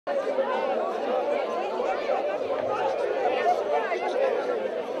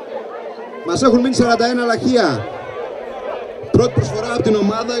Μας έχουν μείνει 41 λαχεία. Πρώτη προσφορά από την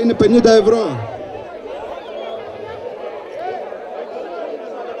ομάδα είναι 50 ευρώ.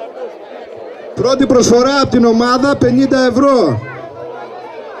 Πρώτη προσφορά από την ομάδα 50 ευρώ.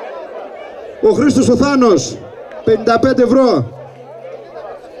 Ο Χρήστος ο Θάνος 55 ευρώ.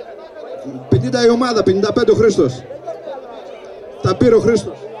 50 η ομάδα, 55 ο Χρήστος. Τα πήρε ο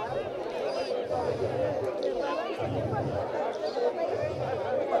Χρήστος.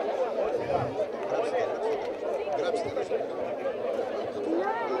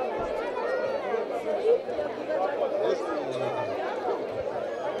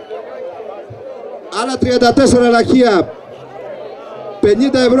 Άλλα 34 λαχεία.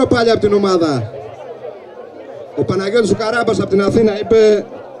 50 ευρώ πάλι από την ομάδα. Ο Παναγιώτης ο Καράμπας από την Αθήνα είπε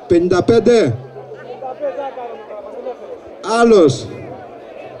 55. Άλλος.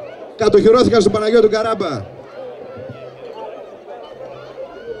 Κατοχυρώθηκαν στον Παναγιώτη του Καράμπα.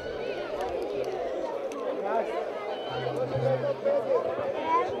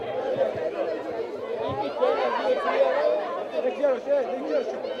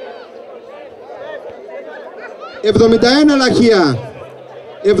 «71 λαχεία,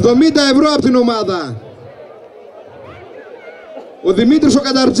 70 ευρώ από την ομάδα. Ο Δημήτρης ο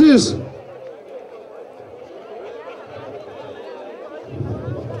Καταρτζής.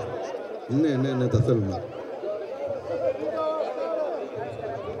 Ναι, τα θέλουμε.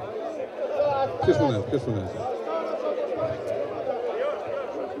 Ποιος φωνάζει?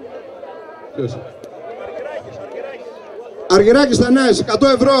 Ποιος? Αργυράκης Θανάης, 100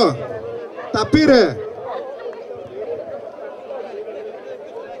 ευρώ. Τα πήρε.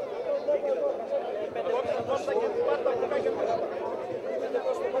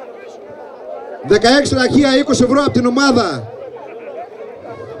 «16 λαχεία, 20 ευρώ από την ομάδα.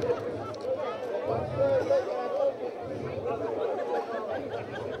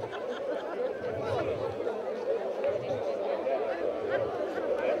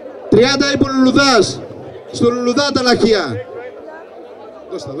 «30 είπε ο Λουλουδάς. Στο Λουλουδά τα λαχεία.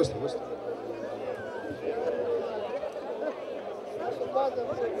 Δώστε.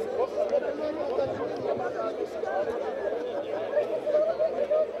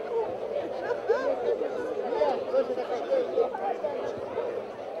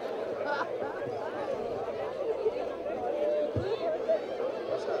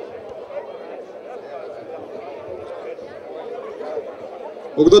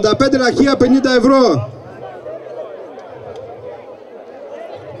 85 λαχεία, 50 ευρώ.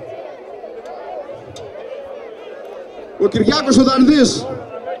 Ο Κυριάκος ο Δανδής,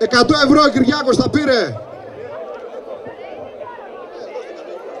 100 ευρώ ο Κυριάκος τα πήρε.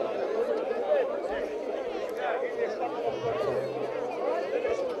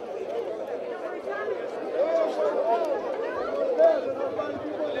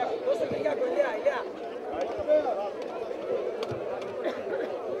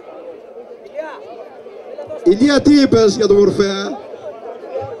 Ηλία, τι είπες για τον Μορφέα?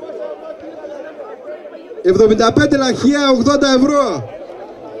 75 λαχεία, 80 ευρώ.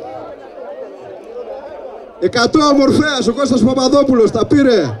 100 ο Μορφέας, ο Κώστας Παπαδόπουλος, τα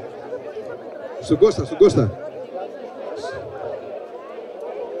πήρε. Στον Κώστα.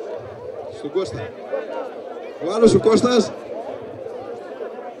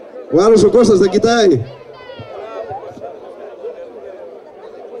 Ο άλλος ο Κώστας δεν κοιτάει.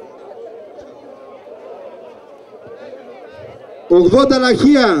 80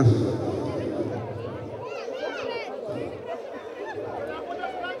 λαχεία.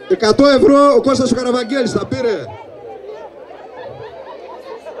 100 ευρώ ο Κώστας ο Καραβαγγέλης τα πήρε.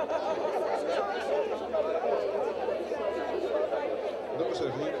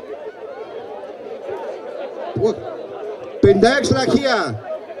 «56 λαχεία,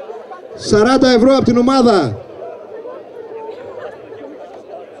 40 ευρώ από την ομάδα.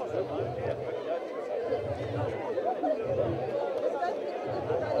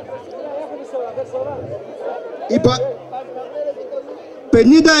 Είπα 50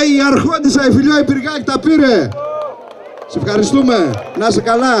 η Αρχόντισσα, η ΦΥΛΙΩ, η ΠΥΡΓΑΚΗ τα πήρε. Σε ευχαριστούμε, να είσαι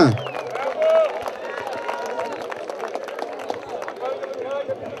καλά.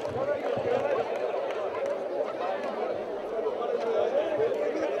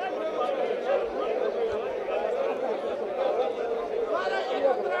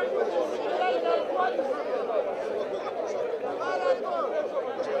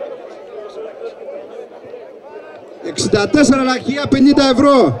 «64 λαχεία, 50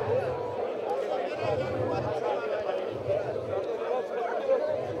 ευρώ.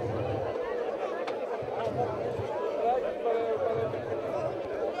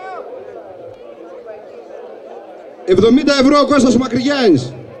 70 ευρώ ο Κώστας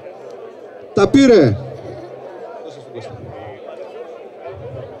Μακρυγιάννης. Τα πήρε.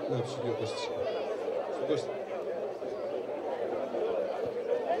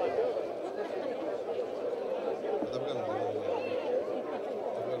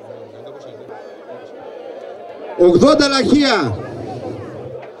 80 λαχεία.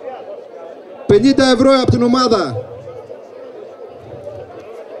 50 ευρώ από την ομάδα.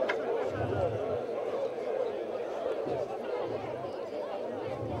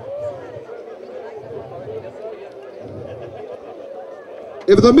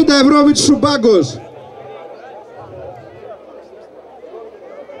 $70 ευρώ ο Μπάγκος.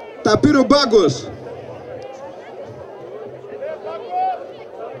 Τα πήρε ο Μπάγκος.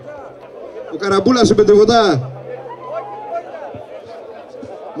 Ο Καραμπούλας είπε τίποτα.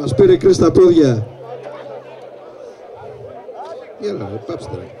 Μας πήρε κρίση στα πόδια. Έλα,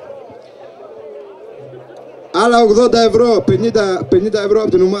 πάψτε ρε. Άλλα 80 ευρώ, 50 ευρώ από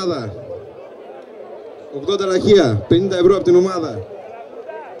την ομάδα. 80 λαχεία, 50 ευρώ από την ομάδα.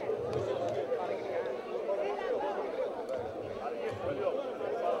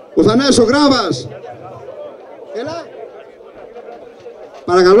 Ο Θανάσης ο Γράβας. Έλα.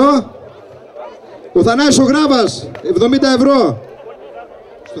 Παρακαλώ. Ο Θανάσης ο Γράβας, 70 ευρώ.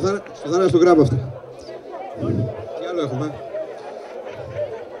 Στο Θανάση το Γράβα αυτά. Τι άλλο έχουμε.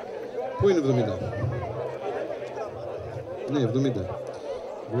 Πού είναι 70. Ναι, 70.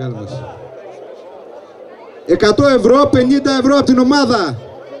 Βγάλε μας. 100 ευρώ, 50 ευρώ από την ομάδα.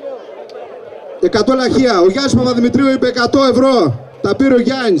 100 λαχεία. Ο Γιάννης Παπαδημητρίου είπε 100 ευρώ. Τα πήρε ο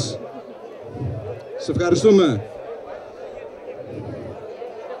Γιάννης. Σε ευχαριστούμε.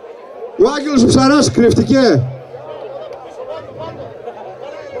 Ο Άγγελος ο Ψαράς κρυφτηκε.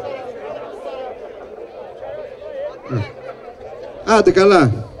 Άντε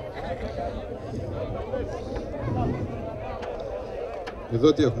καλά.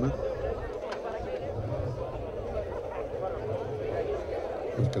 Εδώ τι έχουμε.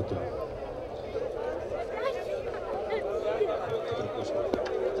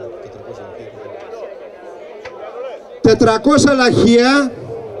 400 λαχεία.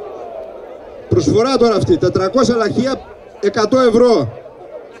 Προσφορά τώρα αυτή. 400 λαχεία, 100 ευρώ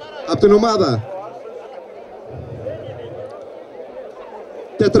από την ομάδα.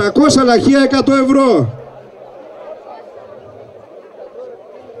 400 λαχεία, 100 ευρώ.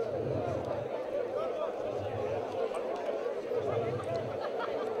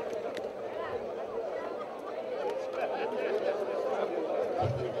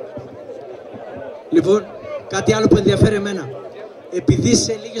 Λοιπόν, κάτι άλλο που ενδιαφέρει εμένα. Επειδή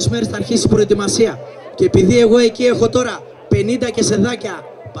σε λίγες μέρες θα αρχίσει η προετοιμασία και επειδή εγώ εκεί έχω τώρα 50 και σεδάκια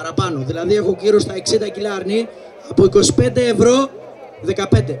παραπάνω, δηλαδή έχω γύρω στα 60 κιλά αρνί, από 25 ευρώ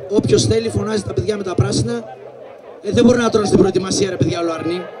 15. Όποιος θέλει φωνάζει τα παιδιά με τα πράσινα. Δεν μπορεί να τρώνε στην προετοιμασία ρε παιδιά όλο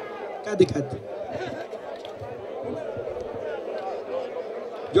αρνί. Κάντε κάτι.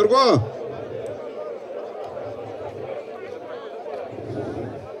 Γιώργο.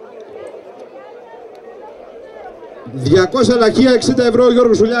 $200 λαχεία, 60 ευρώ ο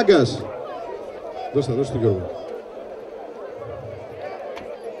Γιώργος Ουλιάγκας. Δώστε το Γιώργο.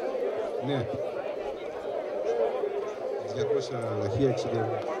 Ναι. 200 λαχεία, 60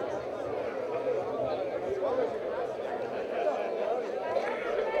 ευρώ.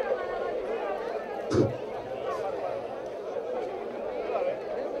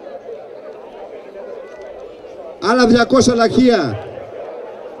 Άλλα 200 λαχεία.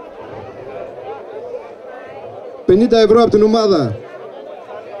 50 ευρώ από την ομάδα.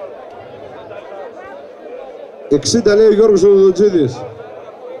 60 λέει ο Γιώργος Οδοντζίδης.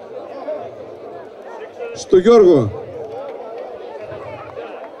 Στο Γιώργο.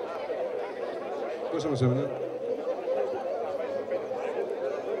 Πόσα μας έμεινε.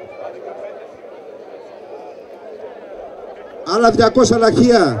 Άλλα 200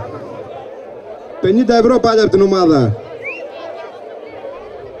 λαχεία. 50 ευρώ πάλι από την ομάδα.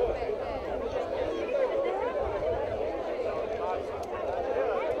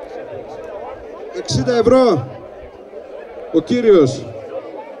 60 ευρώ ο κύριος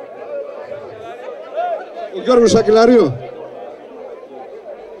ο Γιώργος Σακελαρίου.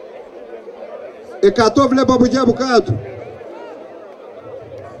 100 βλέπω από εκεί από κάτω.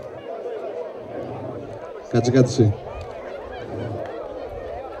 Κάτσε κάτι εσύ.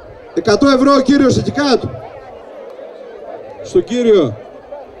 100 ευρώ ο κύριος εκεί κάτω. Στο κύριο.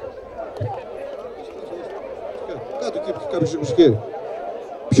 Κάτω εκεί κάποιος οικοσχέρι.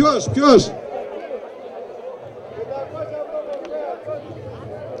 Ποιος.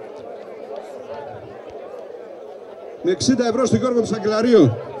 Με 60 ευρώ στο Γιώργο του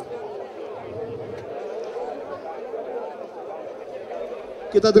Σακελαρίου.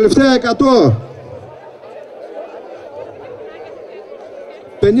 Και τα τελευταία 100.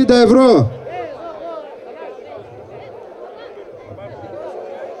 50 ευρώ.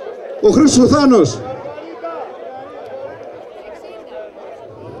 Ο Χρήστος Θάνος.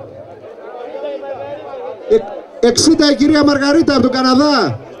 60 η κυρία Μαργαρίτα από τον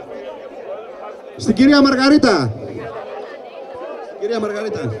Καναδά. Στην κυρία Μαργαρίτα. Κυρία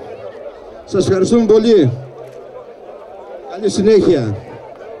Μαργαρίτα, σας ευχαριστούμε πολύ. Καλή συνέχεια.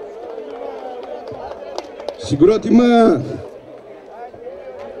 Συγκρότημα.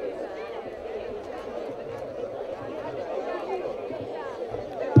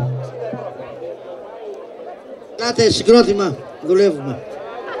 Κάτε συγκρότημα, δουλεύουμε.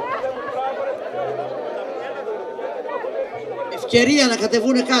 Ευκαιρία να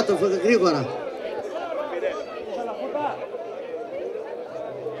κατεβούνε κάτω γρήγορα.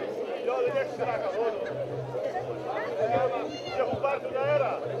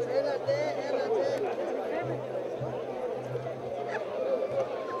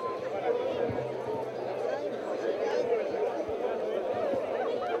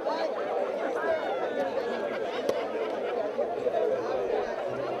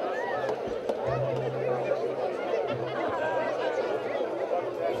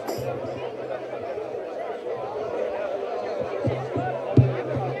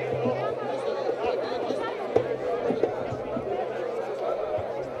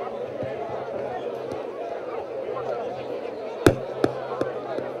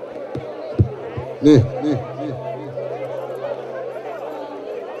 Ναι.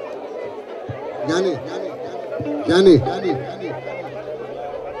 Γιάννη.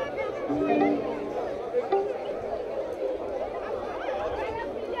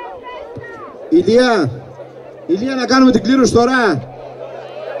 Ηλία, να κάνουμε την κλήρωση τώρα.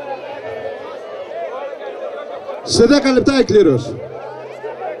 Σε 10 λεπτά η κλήρωση.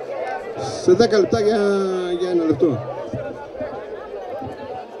 Σε 10 λεπτά για 1 λεπτό.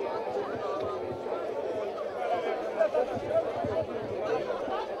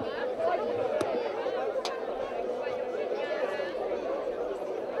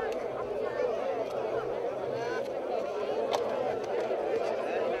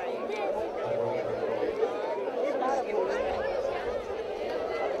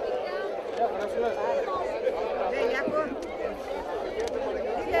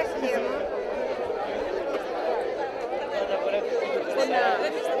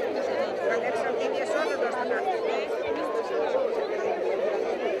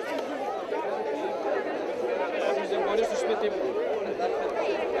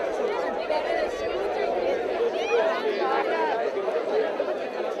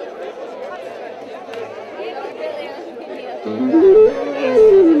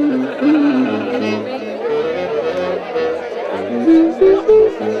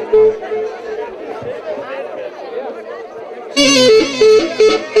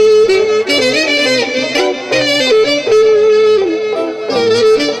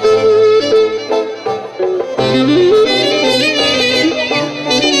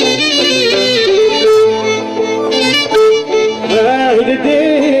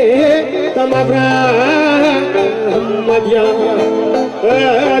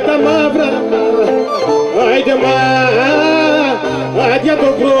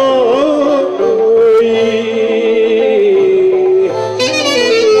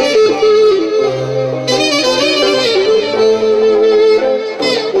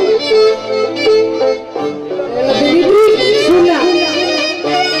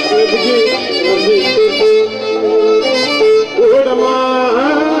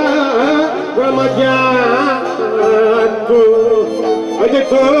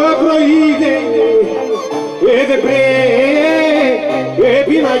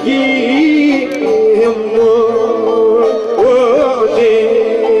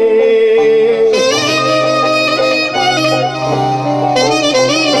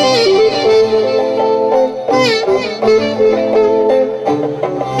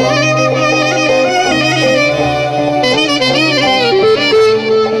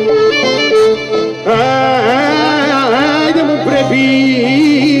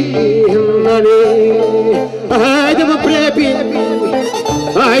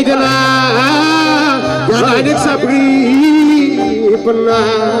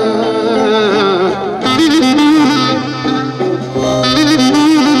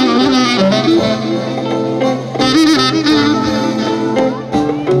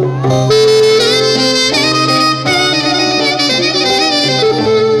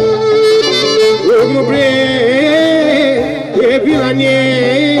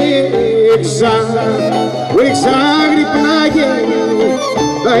 Ρίξα γρυπνάγε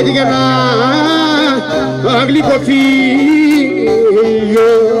άιντε για να γλυκοφύγω.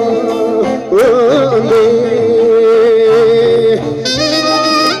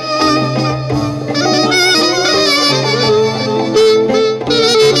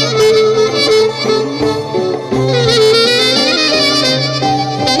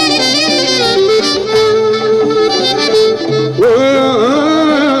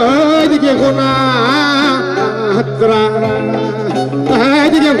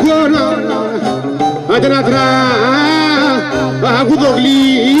 Άντε να τραγουδώ γλυκά.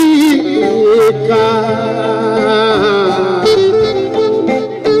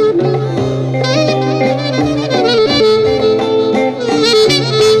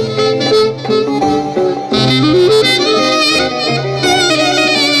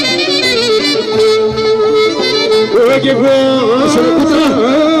 Κι εγώ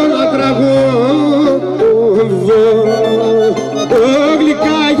να τραγουδώ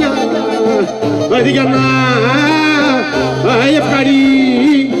γλυκά για να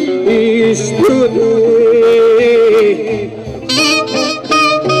ευχαριστούν.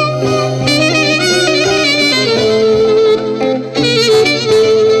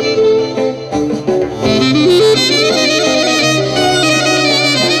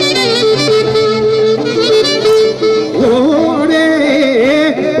 Ωραία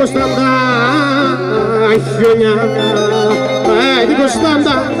πως τα χιόνια πως τα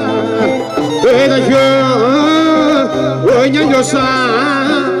χιόνια λιώσανε.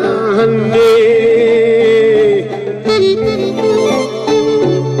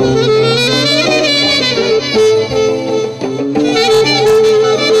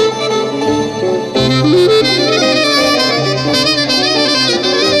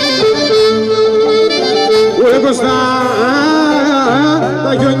 Εγώ στα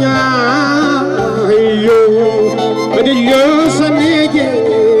τα χιόνια τελειώσανε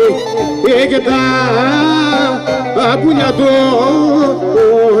και τα πουλιά το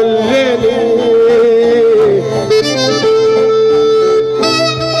λένε.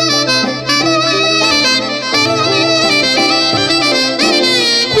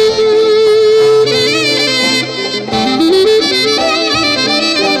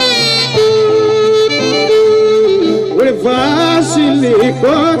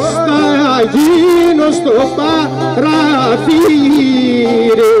 Βασιλικός θα γίνω στο παραθύρι,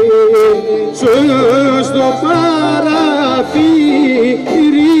 στο παραθύρι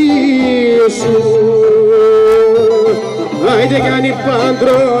σου. Άιντε κάνει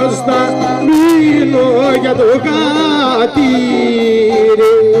πάντρος θα μείνω για το χατήρι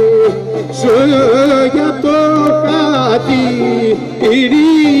σου, για το χατήρι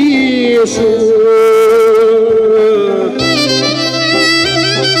σου.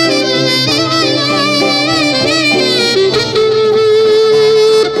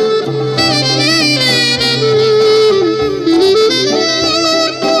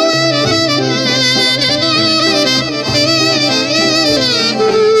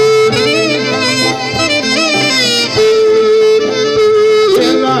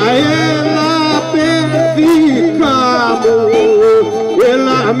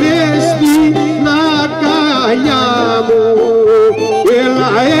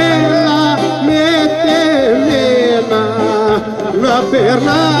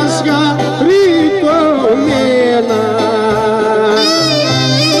 Περνάς χαριτωμένα.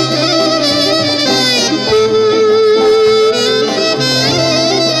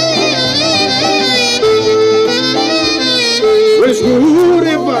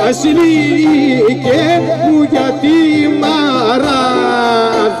 Σκούρε βασιλίκε μου γιατί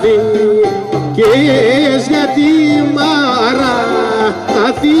μαράδι και γιατί μαραθήκες.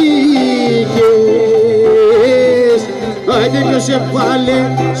 Άντε ποιος σε βάλε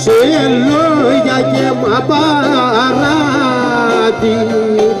σε λόγια και μα παράτησες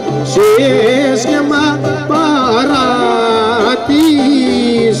και μα παράτησες.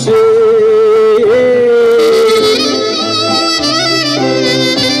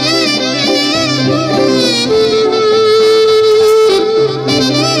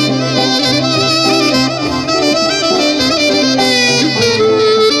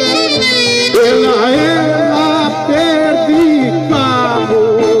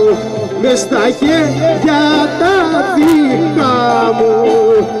 Στα χέρια τα δικά μου,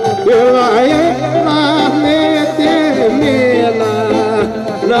 έλα μετεμένα,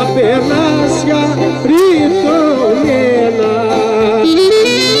 να περνάς χαριτωμένα.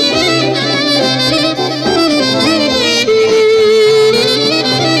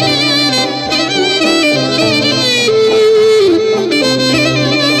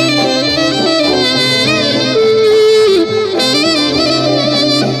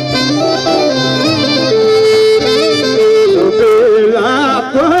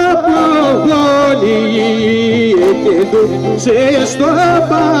 σε στο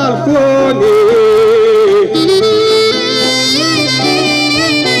μπαλκόνι.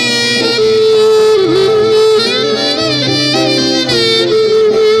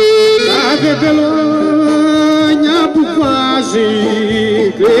 Κάθε τελώνια που βάζει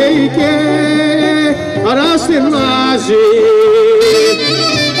κλαίει και παραστενάζει.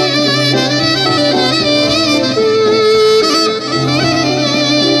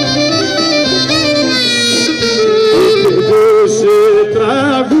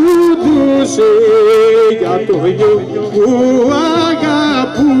 Τραγουδούσε για το γιο που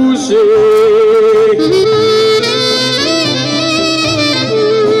αγαπούσε.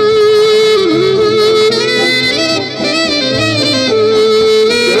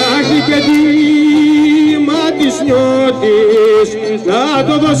 Φτιάχτηκε τίμα της νιώτης να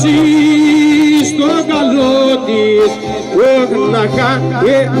το δώσει στο καλό της. Να είχα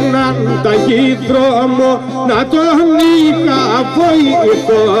έναν ταχύδρομο να τον είχα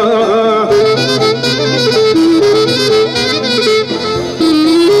βοηθώ.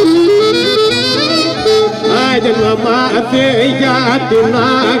 Άιντε να μάθε για την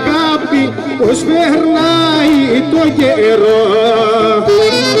αγάπη πως περνάει το καιρό.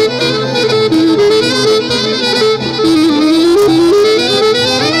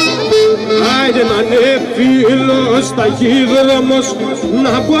 Άιντε να είναι φίλος ταχύδρομος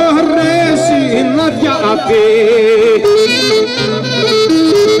να μπορέσει να διαβεί.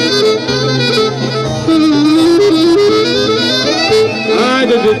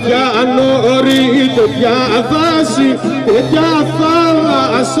 Άιντε τέτοια νόρη, τέτοια δάση, τέτοια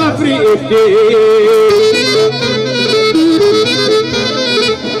θάλασσα φρικτή.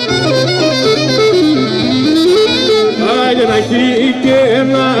 Άιντε να έχει και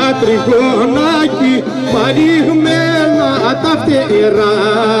ένα τριγωνάκι μ' ανοιγμένα τα φτερά.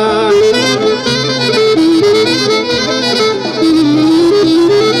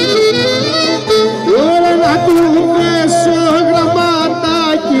 Τώρα να του πέσω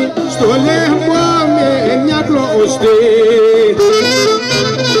γραμματάκι στο λαιμό με μια κλωστή.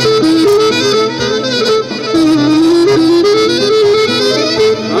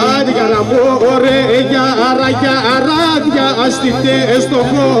 Άδειαρα μωρέ για ράδια αστιχτές στο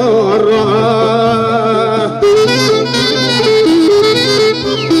χώρο.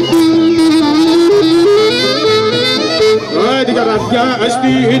 Άδειαρα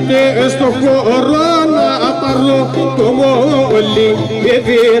αστιχτές στο χώρο να πάρω το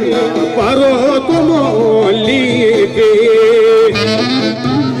μολύβι, να πάρω το μολύβι.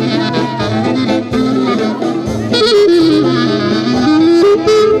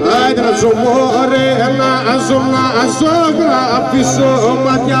 Να ζω μωρέ, να ζωγραφίσω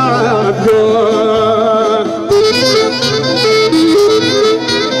ματιά δυο.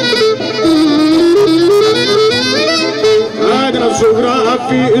 Άντε να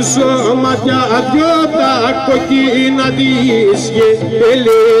ζωγραφίσω ματιά δυο τα κοκκίνα της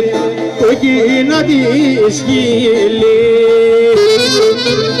γελή, κοκκίνα της γελή.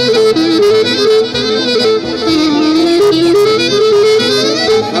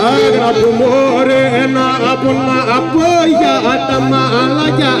 Άγραφου μωρέ να πω για τα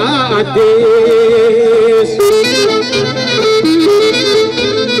μαλακιά της.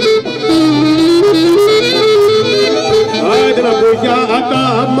 Άγραφου για τα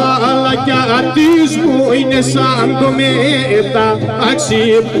μαλακιά της που είναι σαν το μετάξι,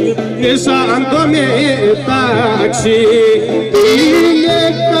 είναι σαν το μετάξι. Ήλιε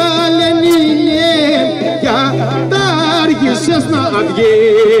καλενήλιε για τα άρχισες να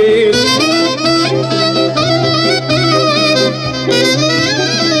βγεις.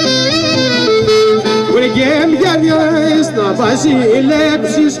 Γεμιανιές να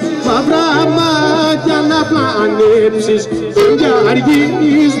βασιλέψεις, μαύρα μάτια να πλανέψεις.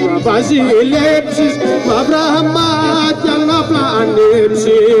 Γεμιαργείς να βασιλέψεις, μαύρα μάτια να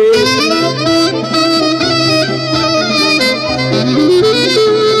πλανέψεις.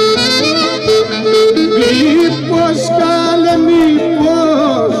 Μήπως καλέ,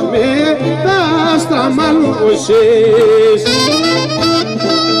 μήπως με τα άστρα μαλώσες.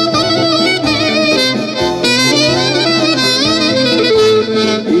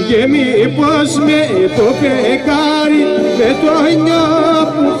 Και μήπως με το φεγγάρι, με το νιό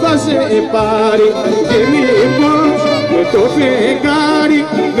που θα σε πάρει. Και μήπως με το φεγγάρι,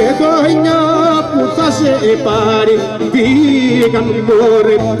 με το νιό που θα σε πάρει. Πήγαν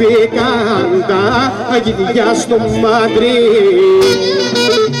μωρέ, πήγαν τα αγγελιά στο Μαδρίτ.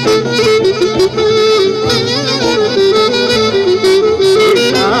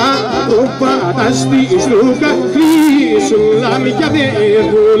 Το φανταστείς Λούκα, Χρυσουλάμια δεν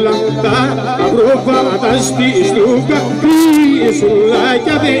πουλά τα προβάτα στη στούκα,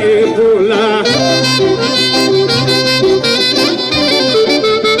 χρυσουλάκια δεν πουλά.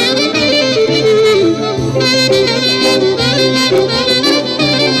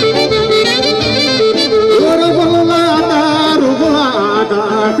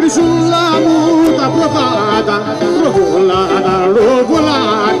 Χρυσούλα μου τα προβάτα, προβολάτα,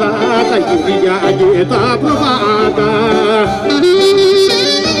 ροβολάτα, τα γυριά και τα προβάτα.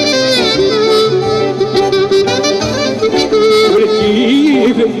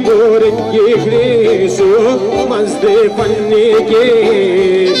 Βρεκή δεν μπορεί και χρυσό, μας δεν φανήκε.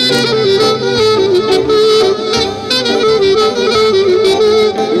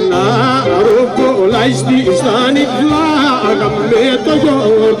 Να ροβολάει στη στάνη, με το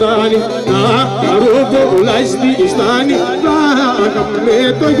Γιορδάνι, να ροβολάει στη στάνη,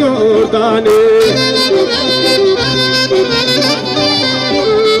 με το Γιορδάνι.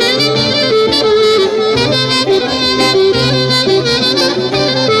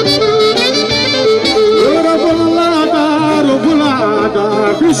 Ροβολάτα, ροβολάτα,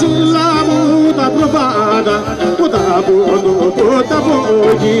 χρυσούλα μου τα προβάτα, ποτά πόντο, ποτά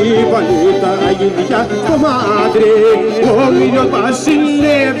πόγι, πάλι τα γυντιά στο μάτρι. Ο ήλιος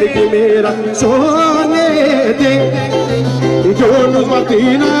βασιλεύει τη μέρα, σώνεται, κι όλος μ' απ'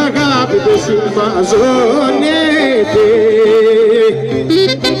 την αγάπη του συμμαζώνεται.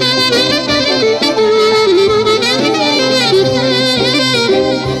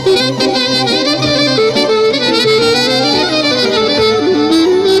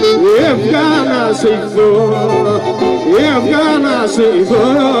 Εύγα να σε ειδώ, εύγα να σε ειδώ,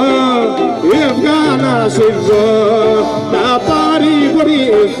 εύγα να σε ειδώ, να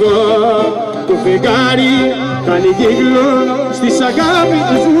παρηγορηθώ. Το φεγγάρι κάνει κύκλο στις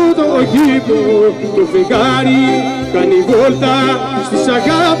αγάπης μου το κήπο. Το φεγγάρι κάνει βόλτα στις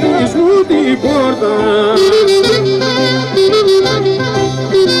αγάπης μου την πόρτα.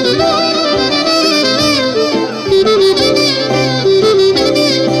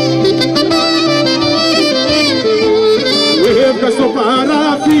 Έβγα στο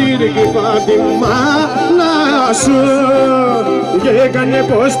παραθύρι και είπα τη μάνα σου και έκανε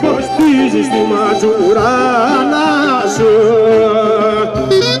πως πίζεις τη ματζουράνα σου.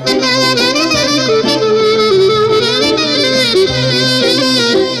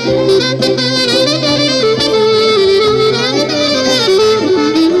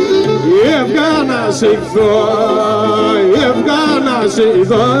 Έβγα να σε ειδώ, έβγα να σε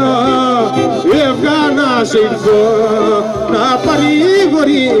ειδώ, έβγα να σε ειδώ, να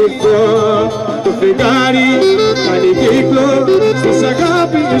παρηγορηθώ. Το φεγγάρι κάνει κύκλο στις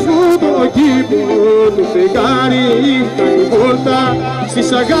αγάπης μου το κήπο. Το φεγγάρι κάνει βόλτα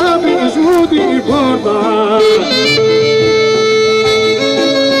στις αγάπης μου την πόρτα.